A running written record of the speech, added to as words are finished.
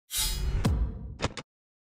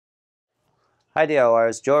Hi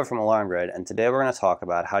DIYers, Joe from Alarm Grid, and today we're going to talk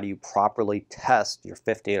about how do you properly test your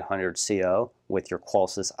 5800CO with your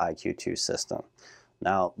Qolsys IQ2 system.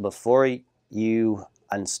 Now, before you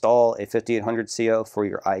install a 5800CO for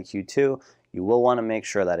your IQ2, you will want to make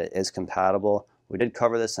sure that it is compatible. We did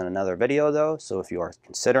cover this in another video though, so if you are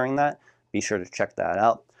considering that, be sure to check that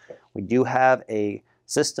out. We do have a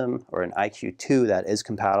system or an IQ2 that is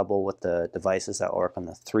compatible with the devices that work on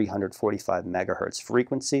the 345 megahertz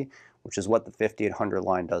frequency, which is what the 5800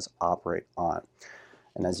 line does operate on.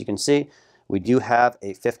 And as you can see, we do have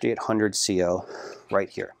a 5800CO right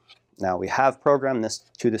here. Now we have programmed this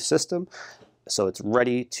to the system, so it's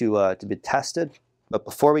ready to be tested. But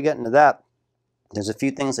before we get into that, there's a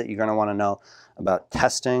few things that you're going to want to know about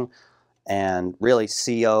testing and really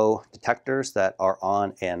CO detectors that are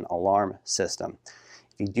on an alarm system.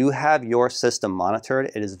 If you do have your system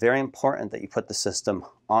monitored, it is very important that you put the system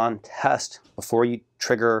on test before you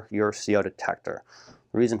trigger your CO detector.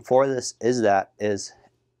 The reason for this is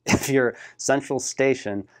if your central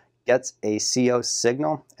station gets a CO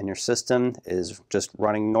signal and your system is just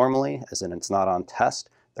running normally, as in it's not on test,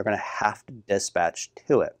 they're going to have to dispatch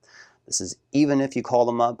to it. This is even if you call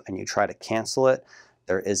them up and you try to cancel it.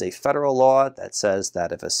 There is a federal law that says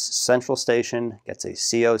that if a central station gets a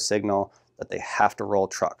CO signal, that they have to roll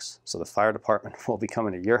trucks. So the fire department will be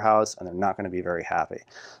coming to your house and they're not going to be very happy.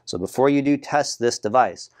 So before you do test this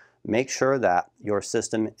device, make sure that your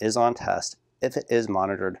system is on test if it is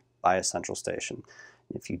monitored by a central station.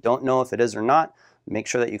 If you don't know if it is or not, make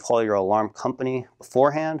sure that you call your alarm company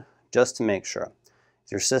beforehand just to make sure.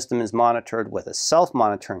 If your system is monitored with a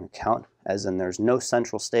self-monitoring account, as in there's no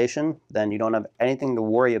central station, then you don't have anything to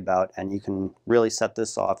worry about and you can really set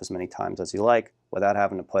this off as many times as you like without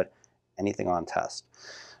having to put anything on test.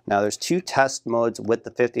 Now there's two test modes with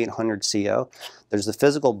the 5800CO. There's the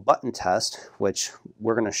physical button test, which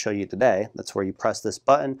we're going to show you today. That's where you press this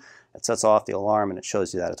button, it sets off the alarm and it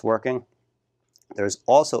shows you that it's working. There's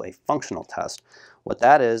also a functional test. What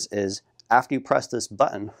that is after you press this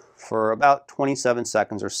button for about 27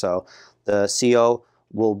 seconds or so, the CO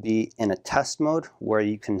will be in a test mode where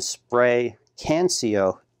you can spray canned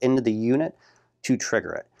CO into the unit to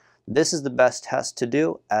trigger it. This is the best test to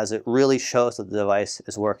do as it really shows that the device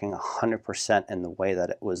is working 100% in the way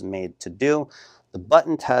that it was made to do. The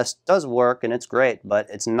button test does work and it's great, but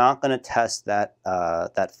it's not going to test that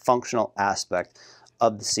functional aspect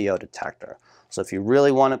of the CO detector. So if you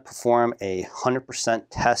really want to perform a 100%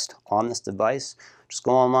 test on this device, just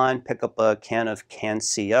go online, pick up a can of canned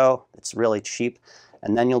CO. It's really cheap,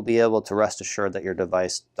 and then you'll be able to rest assured that your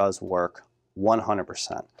device does work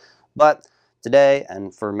 100%. But today,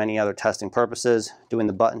 and for many other testing purposes, doing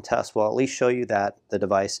the button test will at least show you that the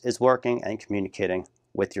device is working and communicating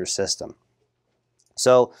with your system.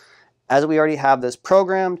 So as we already have this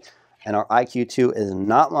programmed and our IQ2 is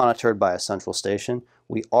not monitored by a central station,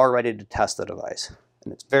 we are ready to test the device.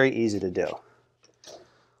 And it's very easy to do.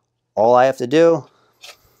 All I have to do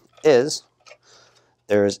is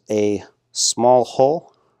there's a small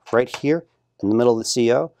hole right here in the middle of the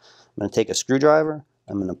CO. I'm going to take a screwdriver,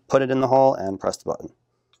 I'm going to put it in the hole and press the button.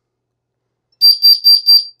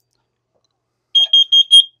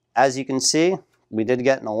 As you can see, we did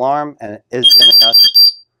get an alarm and it is giving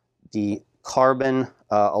us the carbon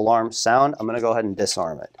alarm sound. I'm going to go ahead and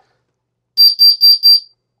disarm it.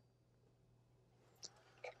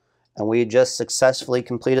 And we just successfully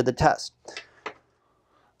completed the test.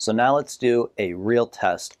 So now let's do a real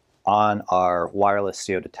test on our wireless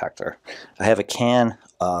CO detector. I have a can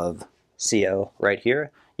of CO right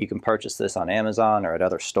here. You can purchase this on Amazon or at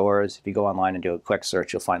other stores. If you go online and do a quick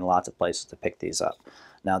search, you'll find lots of places to pick these up.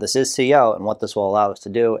 Now this is CO, and what this will allow us to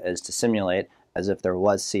do is to simulate as if there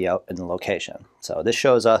was CO in the location. So this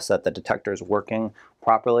shows us that the detector is working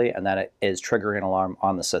properly and that it is triggering an alarm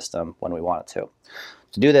on the system when we want it to.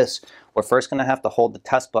 To do this, we're first going to have to hold the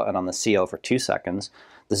test button on the CO for 2 seconds.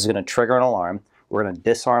 This is going to trigger an alarm. We're going to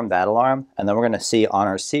disarm that alarm, and then we're going to see on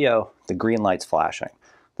our CO the green lights flashing.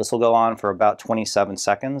 This will go on for about 27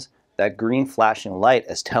 seconds. That green flashing light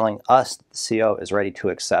is telling us that the CO is ready to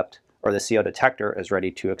accept, or the CO detector is ready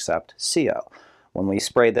to accept CO. When we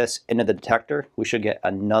spray this into the detector, we should get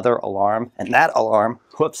another alarm, and that alarm,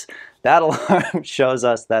 that alarm shows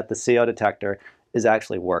us that the CO detector is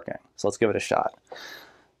actually working. So let's give it a shot.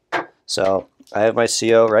 So I have my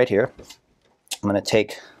CO right here. I'm going to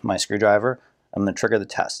take my screwdriver. I'm going to trigger the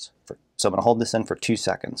test. So I'm going to hold this in for 2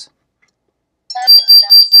 seconds. Carbon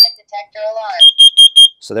monoxide detector alarm.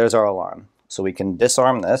 So there's our alarm. So we can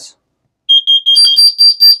disarm this.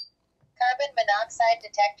 Carbon monoxide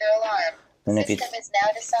detector alarm. And if you System is now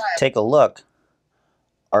disarmed. take a look,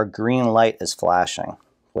 our green light is flashing.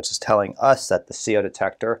 which is telling us that the CO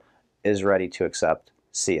detector is ready to accept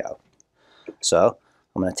CO. So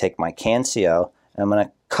I'm going to take my canned CO and I'm going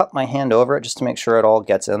to cut my hand over it just to make sure it all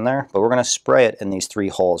gets in there, but we're going to spray it in these 3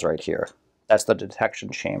 holes right here. That's the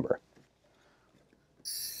detection chamber.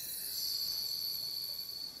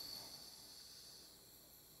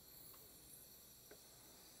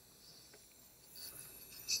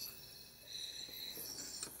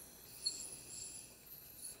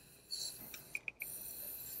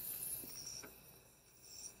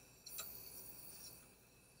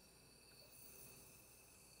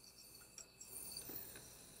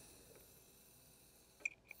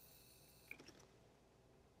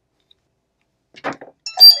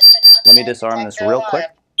 Let me disarm this real quick.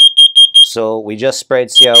 So we just sprayed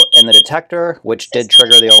CO in the detector, which did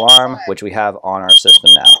trigger the alarm, which we have on our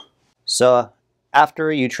system now. So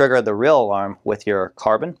after you trigger the real alarm with your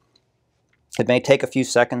carbon, it may take a few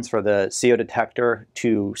seconds for the CO detector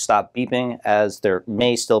to stop beeping, as there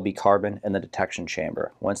may still be carbon in the detection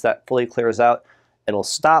chamber. Once that fully clears out, it'll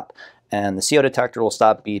stop and the CO detector will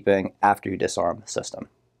stop beeping after you disarm the system.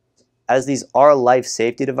 As these are life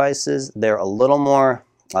safety devices, they're a little more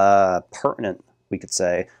pertinent, we could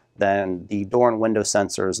say, than the door and window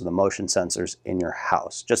sensors and the motion sensors in your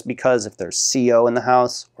house. Just because if there's CO in the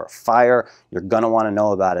house or a fire, you're going to want to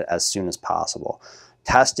know about it as soon as possible.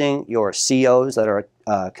 Testing your COs that are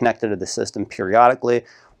connected to the system periodically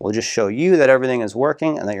will just show you that everything is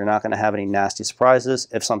working and that you're not going to have any nasty surprises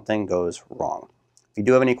if something goes wrong. If you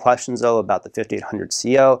do have any questions though about the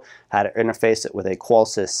 5800CO, how to interface it with a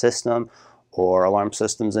Qolsys system, or alarm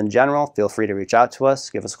systems in general, feel free to reach out to us.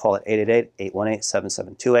 Give us a call at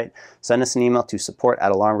 888-818-7728. Send us an email to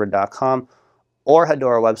support@alarmgrid.com or head to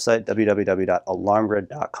our website,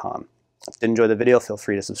 www.alarmgrid.com. If you did enjoy the video, feel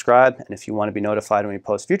free to subscribe. And if you want to be notified when we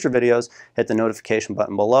post future videos, hit the notification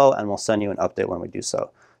button below and we'll send you an update when we do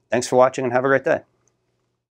so. Thanks for watching and have a great day.